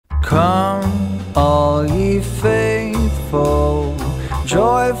Come, all ye faithful,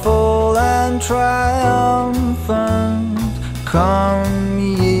 joyful and triumphant. Come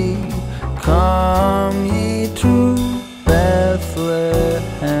ye to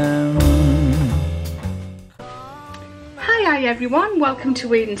Bethlehem. Hi everyone, welcome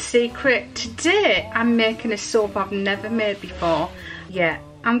to Eden's Secret. Today I'm making a soap I've never made before. Yeah,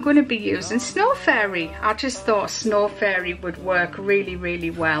 I'm going to be using Snow Fairy. I just thought Snow Fairy would work really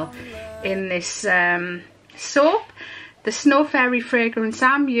well in this soap. The Snow Fairy fragrance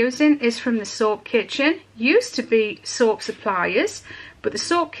I'm using is from the Soap Kitchen. Used to be Soap Suppliers, but the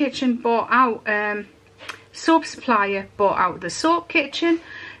Soap Kitchen bought out, Soap Supplier bought out the Soap Kitchen.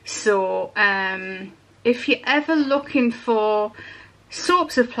 So if you're ever looking for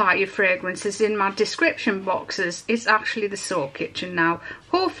Soap Supplier fragrances in my description boxes, it's actually the Soap Kitchen now.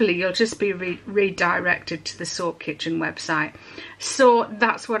 Hopefully you'll just be redirected to the Soap Kitchen website. So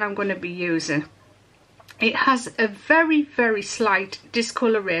that's what I'm going to be using. It has a very slight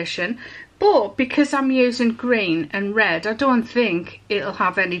discoloration, but because I'm using green and red, I don't think it'll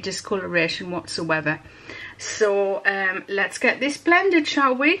have any discoloration whatsoever. So let's get this blended,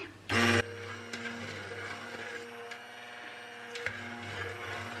 shall we?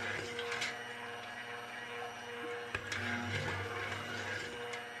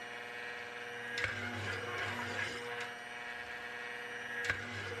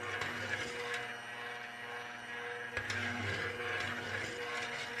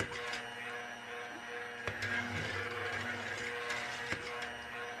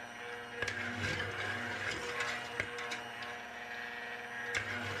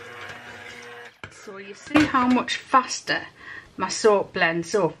 So you see how much faster my soap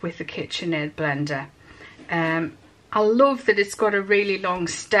blends up with the KitchenAid blender. I love that it's got a really long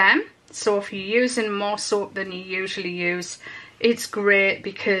stem, so if you're using more soap than you usually use, it's great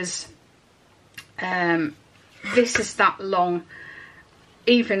because this is that long.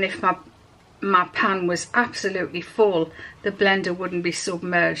 Even if my pan was absolutely full, the blender wouldn't be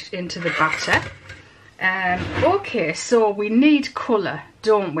submerged into the batter. Okay, so we need colour,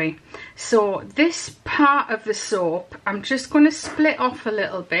 don't we? So this part of the soap, I'm just going to split off a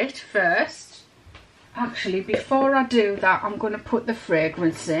little bit first. Actually, before I do that, I'm going to put the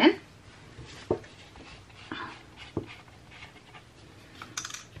fragrance in.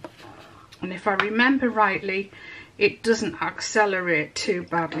 And if I remember rightly, it doesn't accelerate too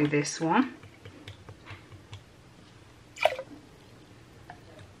badly, this one.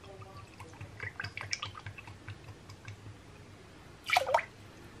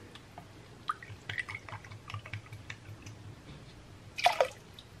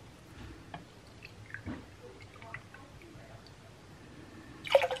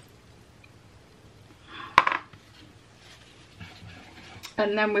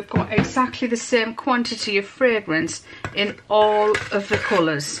 And then we've got exactly the same quantity of fragrance in all of the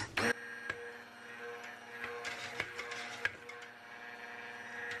colours.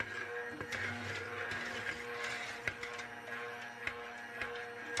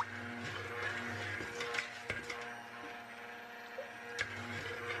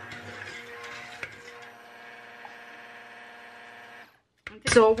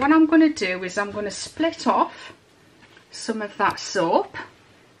 So what I'm going to do is I'm going to split off some of that soap.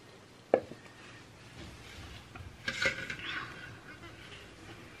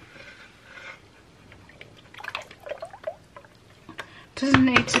 Doesn't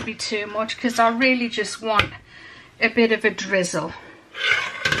need to be too much because I really just want a bit of a drizzle.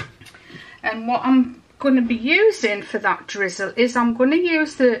 And what I'm going to be using for that drizzle is I'm going to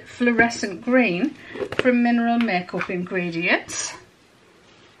use the fluorescent green from Mineral Makeup Ingredients.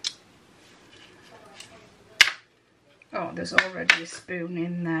 Oh, there's already a spoon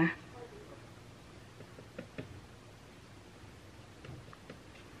in there.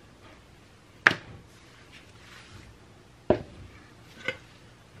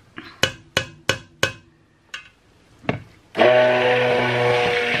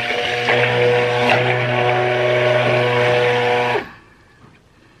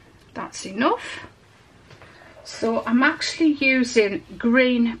 That's enough. So I'm actually using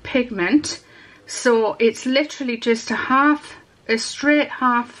green pigment. So it's literally just a straight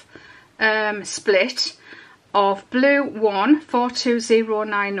half split of blue 1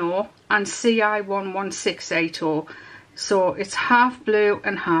 42090 and CI 11680. So it's half blue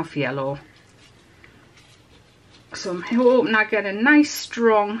and half yellow. So I'm hoping I get a nice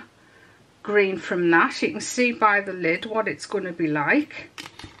strong green from that. You can see by the lid what it's going to be like.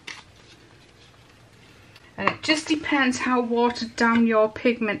 And it just depends how watered down your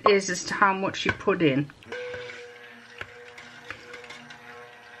pigment is as to how much you put in.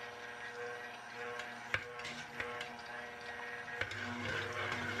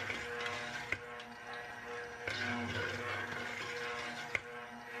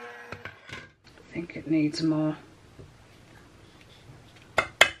 think it needs more.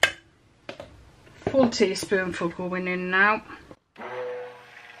 Full teaspoonful going in now.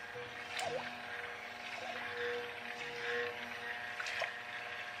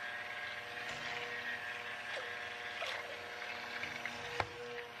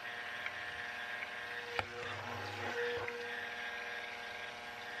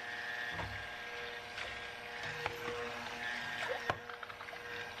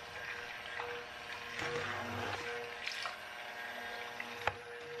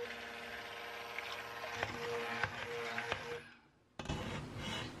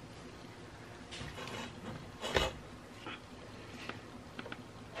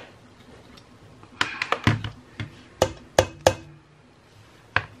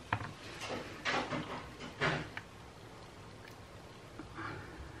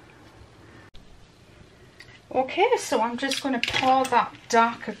 Okay, so I'm just going to pour that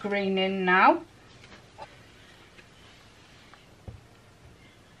darker green in now.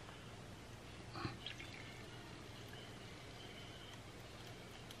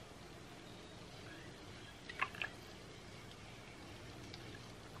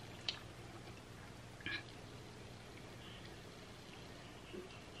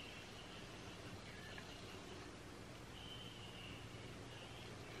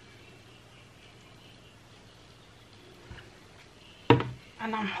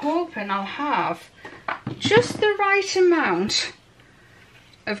 And I'm hoping I'll have just the right amount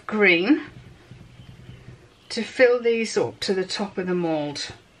of green to fill these up to the top of the mould.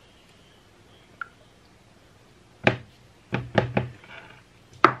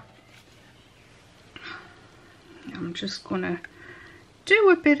 I'm just going to do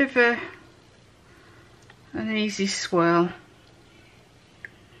a bit of an easy swirl.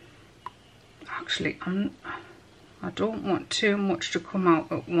 Actually, I don't want too much to come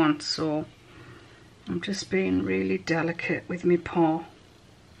out at once, so I'm just being really delicate with my paw.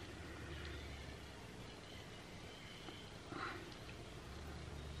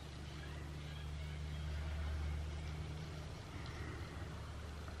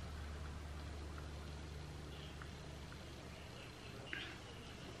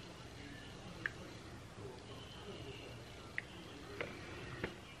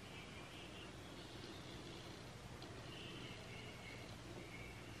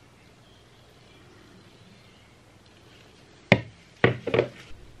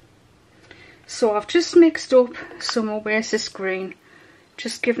 So I've just mixed up some Oasis green,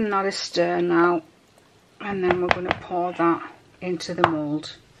 just giving that a stir now, and then we're going to pour that into the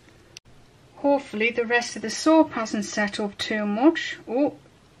mould. Hopefully the rest of the soap hasn't set up too much. Oh,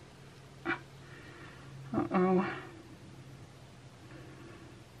 uh-oh.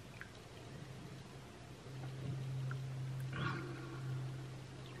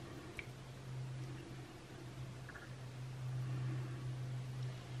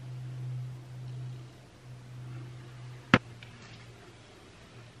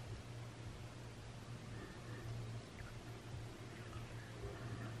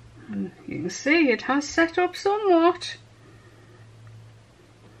 And you can see it has set up somewhat.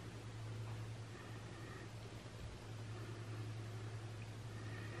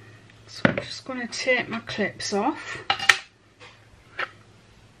 So I'm just going to take my clips off.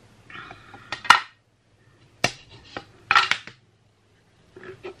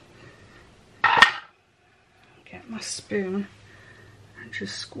 Get my spoon and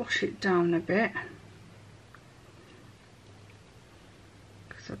just squash it down a bit.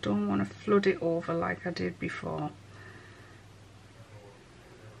 I don't want to flood it over like I did before.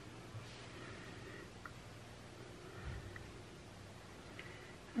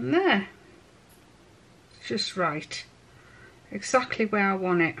 And there, it's just right, exactly where I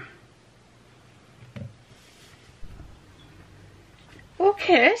want it.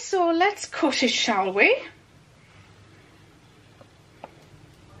 Okay, so let's cut it, shall we?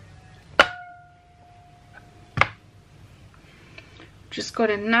 Just got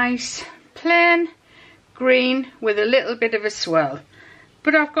a nice plain green with a little bit of a swirl,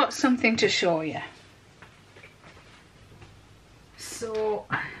 but I've got something to show you. So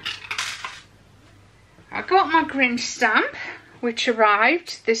I got my Grich stamp, which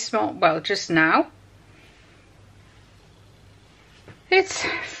arrived this month, well, just now. It's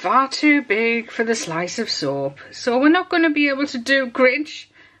far too big for the slice of soap, so we're not going to be able to do Grich.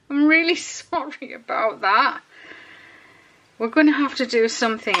 I'm really sorry about that. We're going to have to do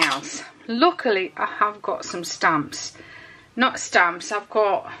something else. Luckily, I have got some stamps. Not stamps, I've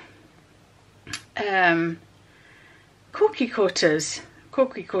got cookie cutters,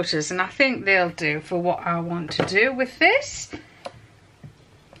 and I think they'll do for what I want to do with this.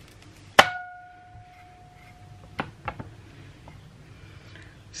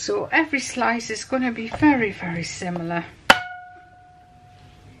 So every slice is going to be very, very similar.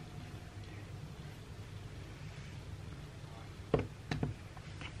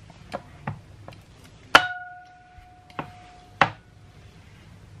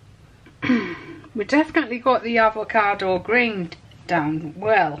 We definitely got the avocado grain down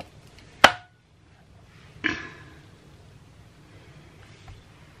well.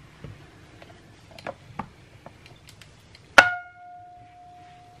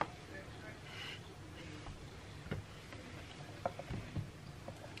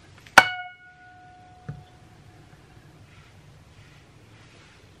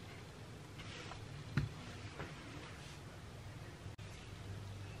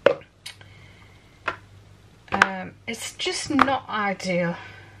 It's just not ideal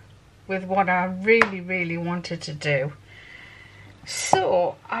with what I really wanted to do.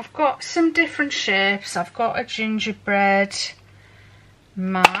 So I've got some different shapes. I've got a gingerbread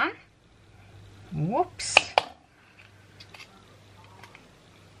man. Whoops.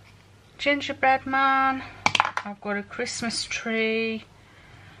 Gingerbread man. I've got a Christmas tree.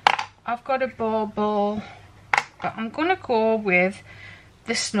 I've got a bauble. But I'm going to go with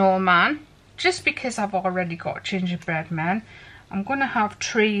the snowman. Just because I've already got gingerbread men, I'm going to have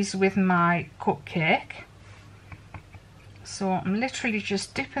trees with my cupcake. So I'm literally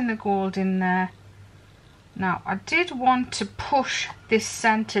just dipping the gold in there. Now I did want to push this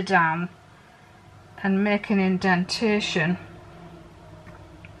centre down and make an indentation,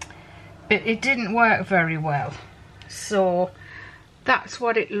 but it didn't work very well. So that's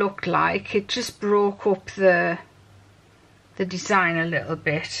what it looked like. It just broke up the design a little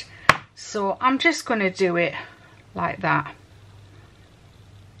bit. So I'm just going to do it like that.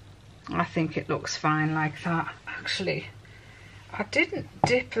 I think it looks fine like that. Actually, I didn't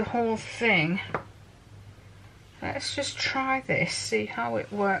dip the whole thing. Let's just try this, see how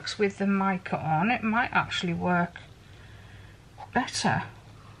it works with the mica on. It might actually work better.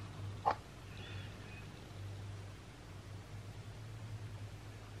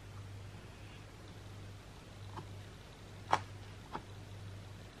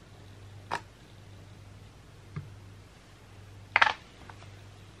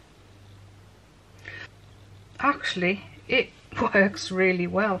 Actually, it works really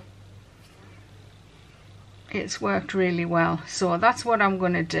well. It's worked really well. So that's what I'm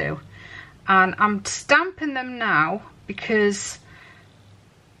going to do. And I'm stamping them now because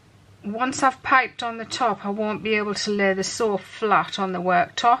once I've piped on the top, I won't be able to lay the soap flat on the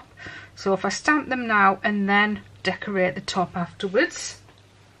worktop. So if I stamp them now and then decorate the top afterwards,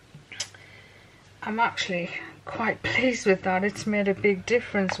 I'm actually quite pleased with that. It's made a big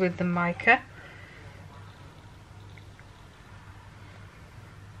difference with the mica.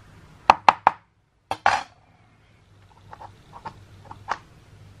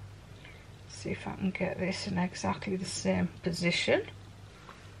 See if I can get this in exactly the same position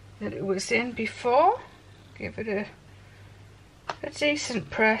that it was in before. Give it a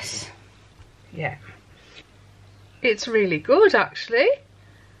decent press. Yeah, it's really good actually.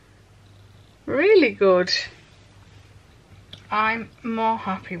 Really good. I'm more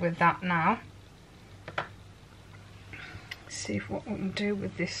happy with that now. See what we can do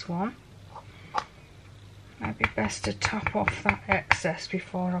with this one. Might be best to top off that excess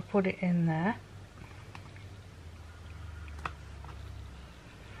before I put it in there.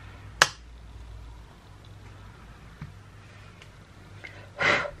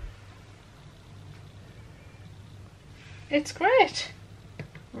 It's great.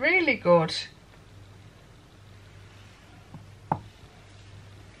 Really good.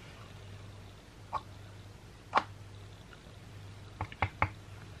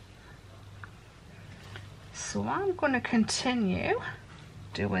 So I'm going to continue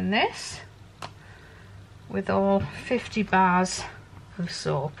doing this with all 50 bars of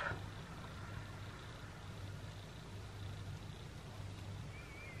soap.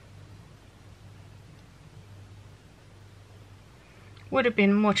 Would have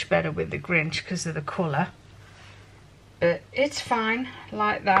been much better with the Grinch because of the colour, but it's fine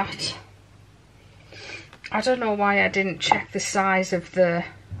like that. I don't know why I didn't check the size of the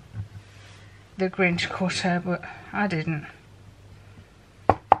Grinch cutter, but I didn't.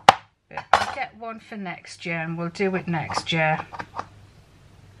 But I'll get one for next year and we'll do it next year.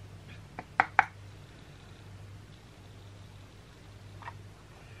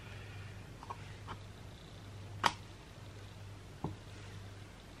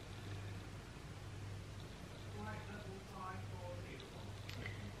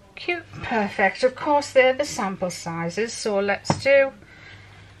 Cute, perfect. Of course they're the sample sizes, so let's do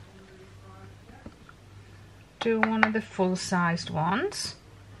one of the full-sized ones.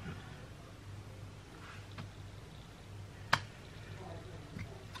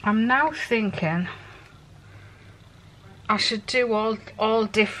 I'm now thinking I should do all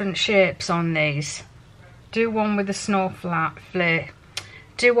different shapes on these. Do one with the snowflake,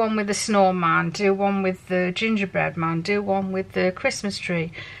 do one with the snowman, do one with the gingerbread man, do one with the Christmas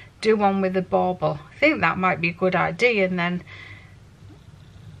tree, do one with the bauble. I think that might be a good idea, and then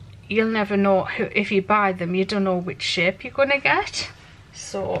you'll never know if you buy them, you don't know which shape you're gonna get.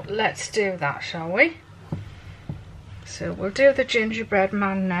 So let's do that, shall we? So we'll do the gingerbread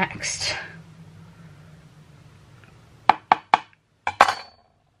man next.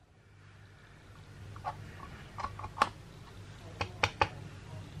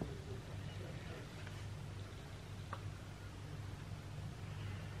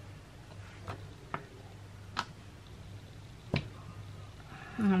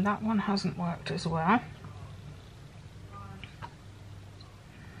 And that one hasn't worked as well.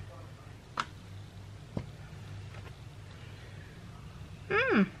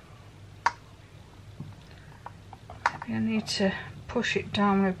 Maybe I need to push it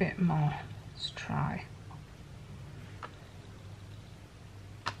down a bit more. Let's try.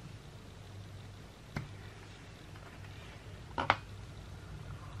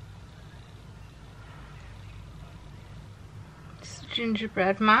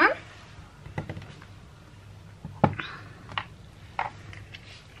 Gingerbread man.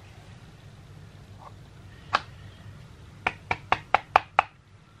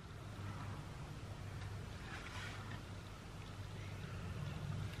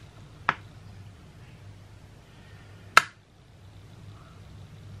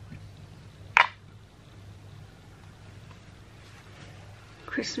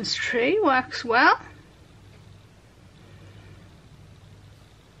 Christmas tree works well.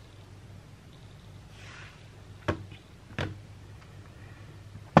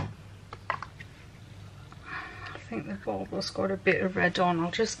 I think the bauble's got a bit of red on.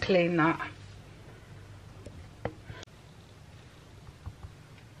 I'll just clean that.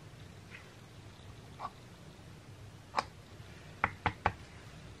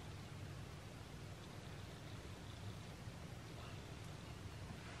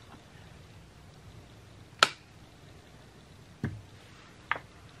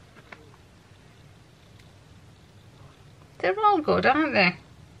 They're all good, aren't they?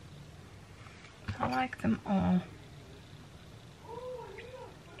 I like them all.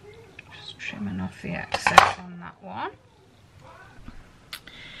 Just trimming off the excess on that one.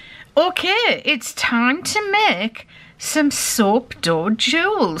 Okay, it's time to make some soap dough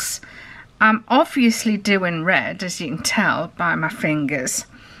jewels. I'm obviously doing red, as you can tell by my fingers.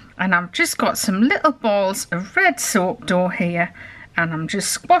 And I've just got some little balls of red soap dough here, and I'm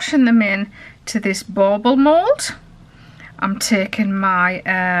just squashing them in to this bauble mould. I'm taking my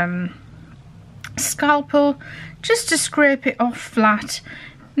scalpel just to scrape it off flat,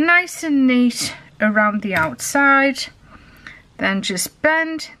 nice and neat around the outside. Then just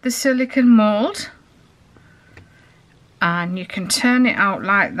bend the silicone mould, and you can turn it out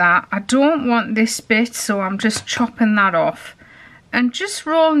like that. I don't want this bit, so I'm just chopping that off and just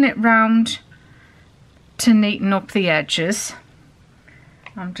rolling it round to neaten up the edges.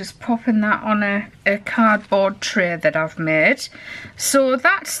 I'm just popping that on a cardboard tray that I've made. So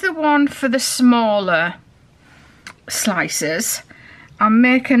that's the one for the smaller slices. I'm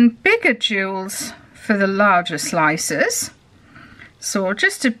making bigger jewels for the larger slices. So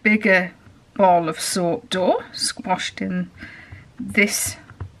just a bigger ball of soap dough squashed in this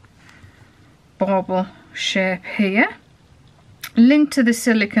bauble shape here. Link to the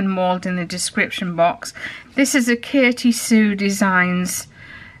silicone mould in the description box. This is a Katie Sue Designs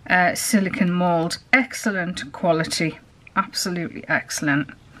silicone mould. Excellent quality, absolutely excellent.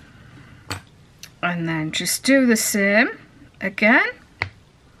 And then just do the same again.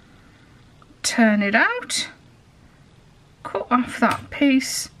 Turn it out, cut off that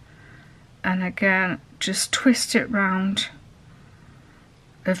piece, and again just twist it round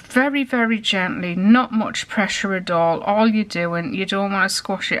very, very gently, not much pressure at all. All you're doing, you don't want to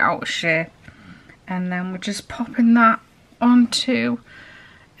squash it out of shape. And then we're just popping that onto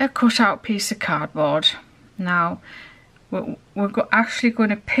a cut out piece of cardboard. Now we're actually going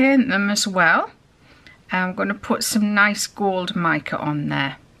to paint them as well. I'm going to put some nice gold mica on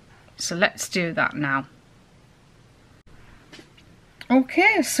there. So let's do that now.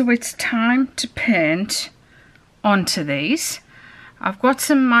 Okay, so it's time to paint onto these. I've got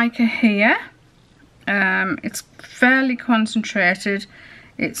some mica here. It's fairly concentrated.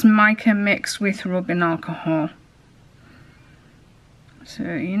 It's mica mixed with rubbing alcohol. So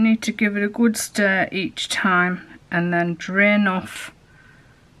you need to give it a good stir each time, and then drain off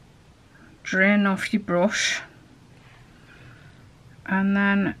your brush And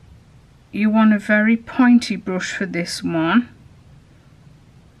then you want a very pointy brush for this one.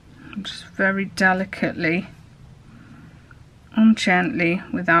 Just very delicately and gently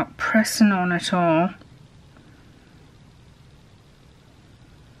without pressing on at all.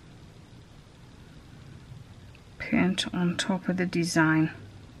 Paint on top of the design,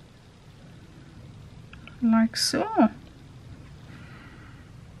 like so.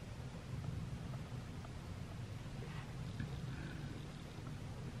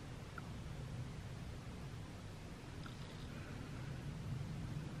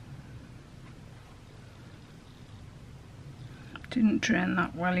 Didn't drain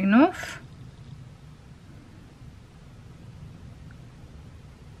that well enough.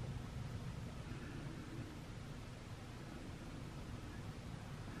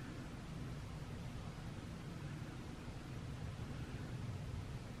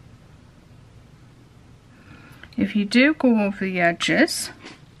 If you do go over the edges,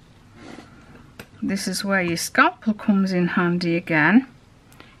 this is where your scalpel comes in handy again.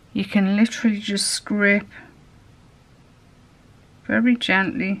 You can literally just scrape very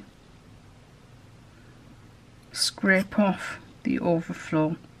gently, scrape off the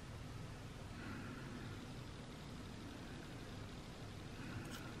overflow.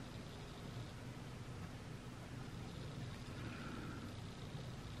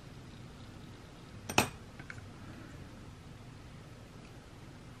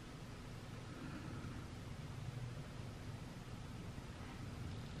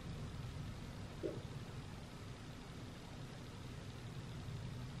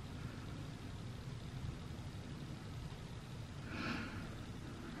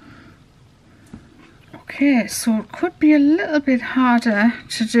 Okay, so it could be a little bit harder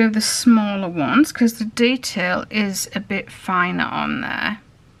to do the smaller ones because the detail is a bit finer on there.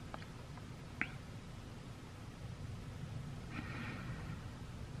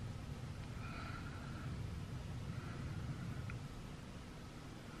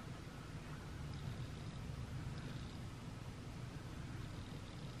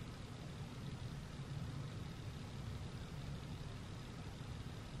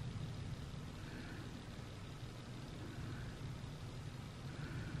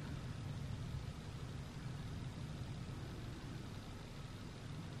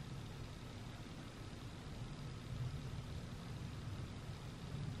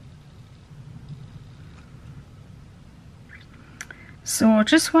 So I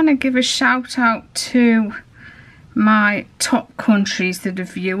just want to give a shout out to my top countries that are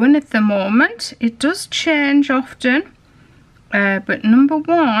viewing at the moment. It does change often, but number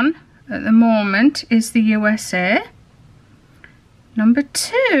one at the moment is the USA. Number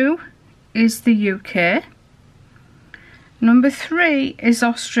two is the UK. Number three is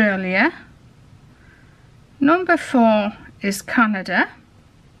Australia. Number four is Canada.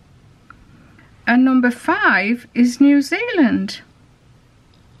 And number five is New Zealand.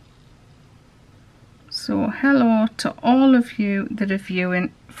 So hello to all of you that are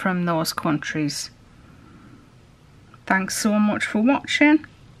viewing from those countries. Thanks so much for watching.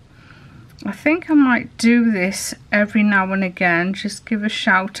 I think I might do this every now and again, just give a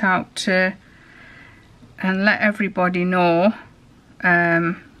shout out to and let everybody know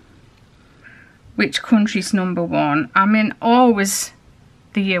which country's number one. I mean, always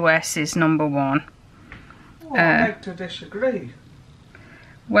the US is number one. Oh, I beg to disagree.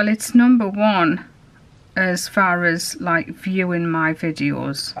 Well, it's number one as far as like viewing my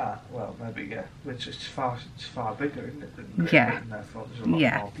videos. Ah, well, maybe, yeah. Which is far bigger, isn't it? Than Yeah. Britain, therefore there's a lot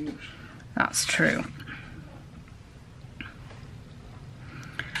more views. That's true.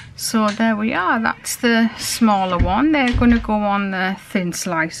 So there we are. That's the smaller one. They're going to go on the thin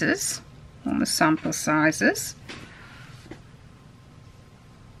slices, on the sample sizes.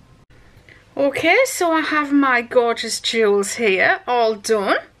 Okay, so I have my gorgeous jewels here, all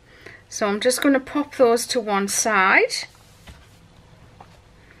done. So I'm just going to pop those to one side.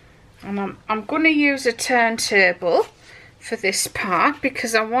 And I'm going to use a turntable for this part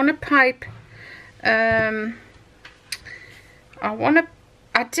because I want to pipe, I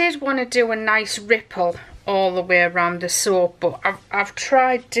did want to do a nice ripple all the way around the soap, but I've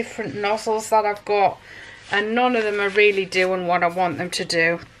tried different nozzles that I've got and none of them are really doing what I want them to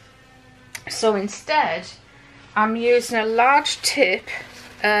do. So instead I'm using a large tip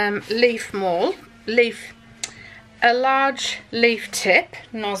a large leaf tip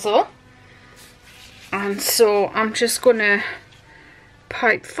nozzle, and so I'm just gonna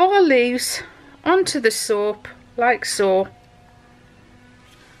pipe 4 leaves onto the soap like so.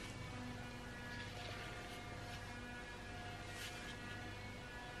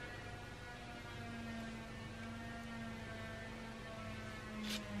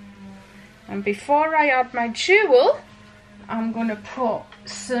 And before I add my jewel, I'm going to put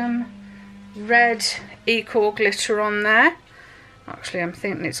some red eco glitter on there. Actually, I'm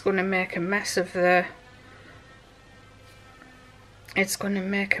thinking it's going to make a mess of the... It's going to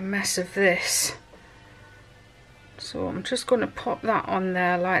make a mess of this. So I'm just going to pop that on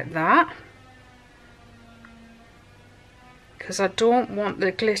there like that. Because I don't want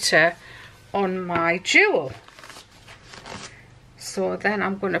the glitter on my jewel. So then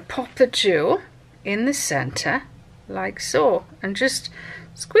I'm going to pop the jewel in the centre like so and just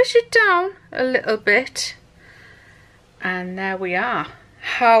squish it down a little bit, and there we are.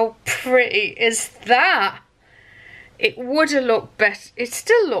 How pretty is that? It would have looked better. It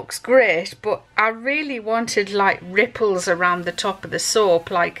still looks great, but I really wanted like ripples around the top of the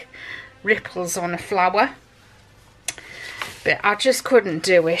soap, like ripples on a flower, but I just couldn't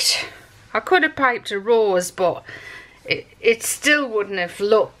do it. I could have piped a rose, but it still wouldn't have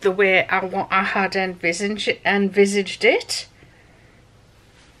looked the way I had envisaged it.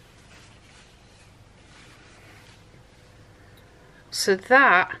 So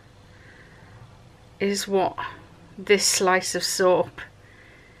that is what this slice of soap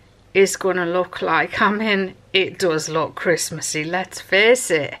is going to look like. I mean, it does look Christmassy, let's face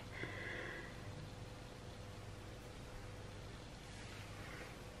it.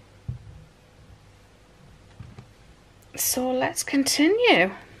 So let's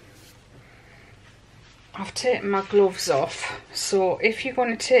continue. I've taken my gloves off, so if you're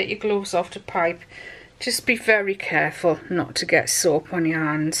going to take your gloves off to pipe, just be very careful not to get soap on your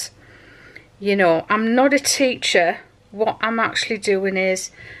hands. You know, I'm not a teacher. What I'm actually doing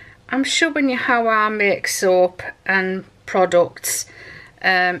is I'm showing you how I make soap and products.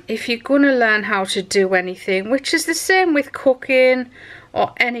 If you're going to learn how to do anything, which is the same with cooking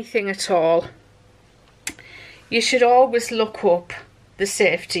or anything at all, you should always look up the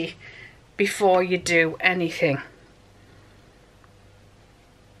safety before you do anything.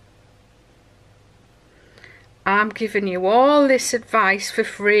 I'm giving you all this advice for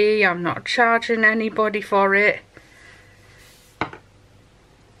free. I'm not charging anybody for it.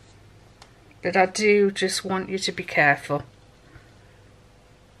 But I do just want you to be careful.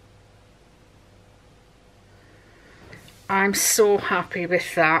 I'm so happy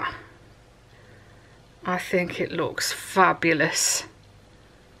with that. I think it looks fabulous.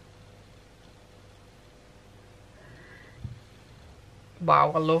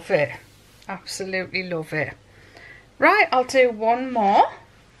 Wow, I love it. Absolutely love it. Right, I'll do one more.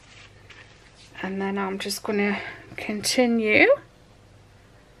 And then I'm just going to continue.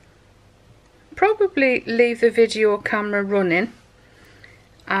 Probably leave the video camera running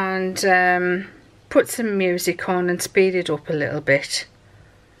and put some music on and speed it up a little bit.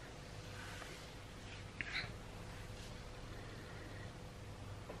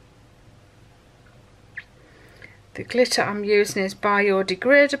 The glitter I'm using is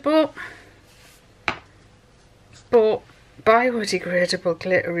biodegradable, but biodegradable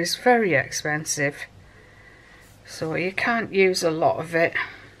glitter is very expensive, so you can't use a lot of it.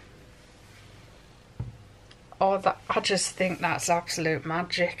 I just think that's absolute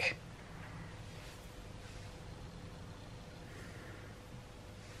magic.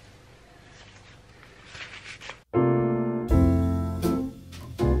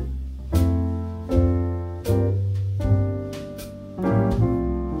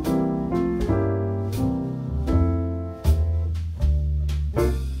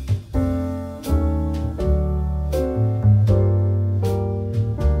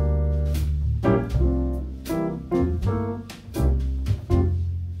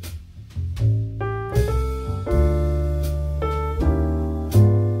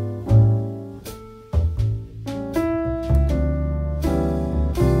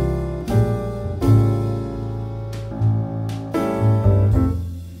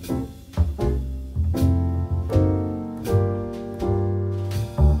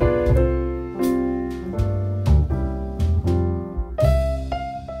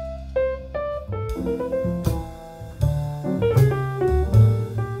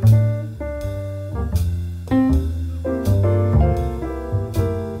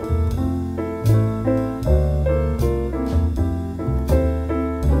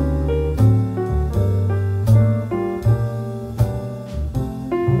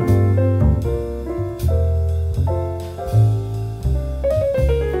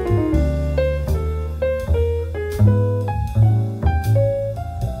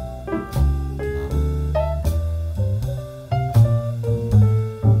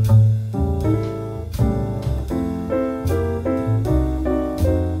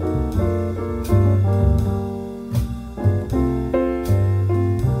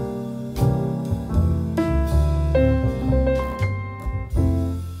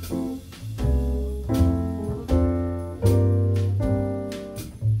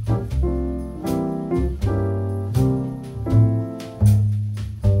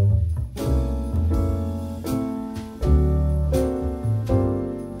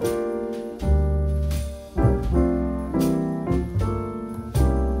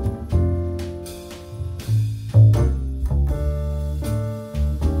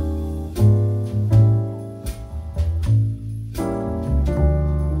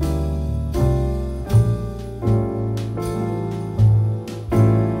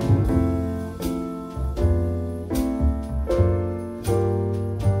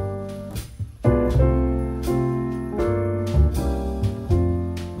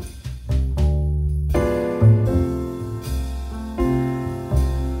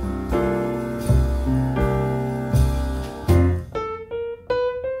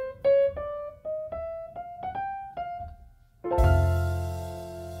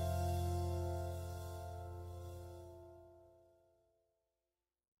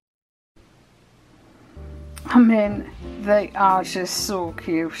 mean, they are just so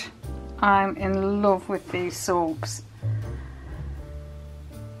cute. I'm in love with these soaps.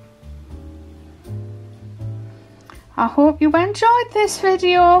 I hope you enjoyed this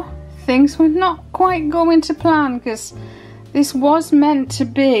video. Things were not quite going to plan because this was meant to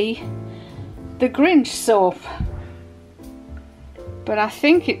be the Grinch soap. But I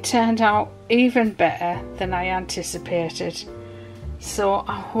think it turned out even better than I anticipated. So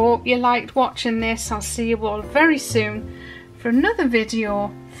I hope you liked watching this. I'll see you all very soon for another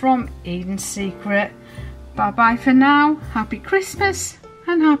video from Eden's Secret. Bye bye for now. Happy Christmas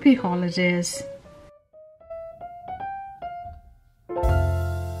and happy holidays.